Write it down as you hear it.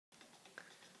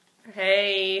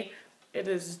Hey, it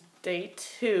is day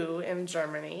 2 in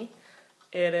Germany.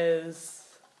 It is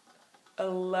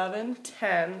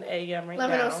 11:10 a.m. right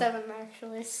now. 11:07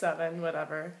 actually. 7,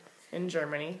 whatever, in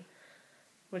Germany,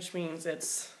 which means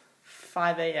it's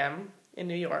 5 a.m. in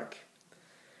New York.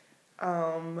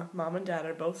 Mom and Dad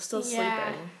are both still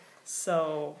sleeping,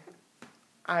 so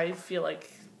I feel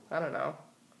like, I don't know,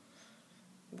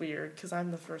 weird because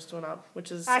I'm the first one up,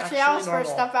 which is actually I was normal.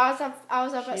 first up. I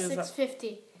was up at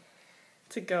 6:50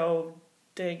 to go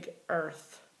dig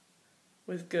earth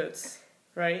with goods,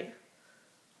 right?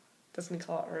 Doesn't he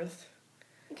call it earth?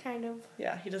 Kind of.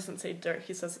 Yeah, he doesn't say dirt,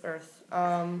 he says earth.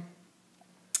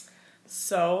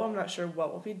 So I'm not sure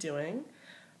what we'll be doing,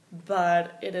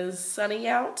 but it is sunny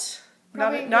out.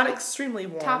 Not extremely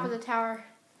warm. Top of the tower.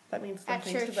 That means at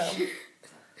nothing to church. them.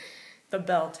 The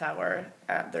bell tower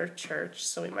at their church,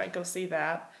 so we might go see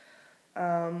that.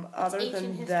 Other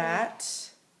than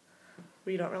that,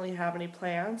 we don't really have any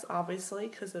plans, obviously,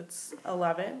 because it's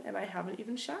 11 and I haven't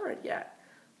even showered yet.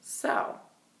 So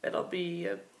it'll be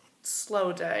a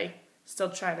slow day. Still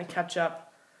trying to catch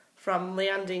up from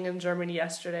landing in Germany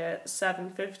yesterday at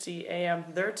 7:50 a.m.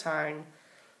 their time,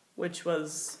 which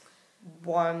was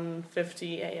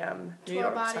 1:50 a.m. New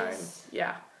York time.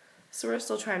 Yeah. So we're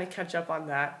still trying to catch up on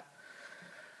that.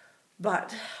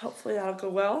 But hopefully that'll go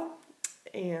well.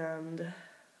 And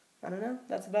I don't know,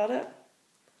 that's about it.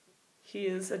 He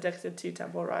is addicted to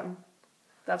Temple Run.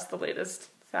 That's the latest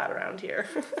fad around here.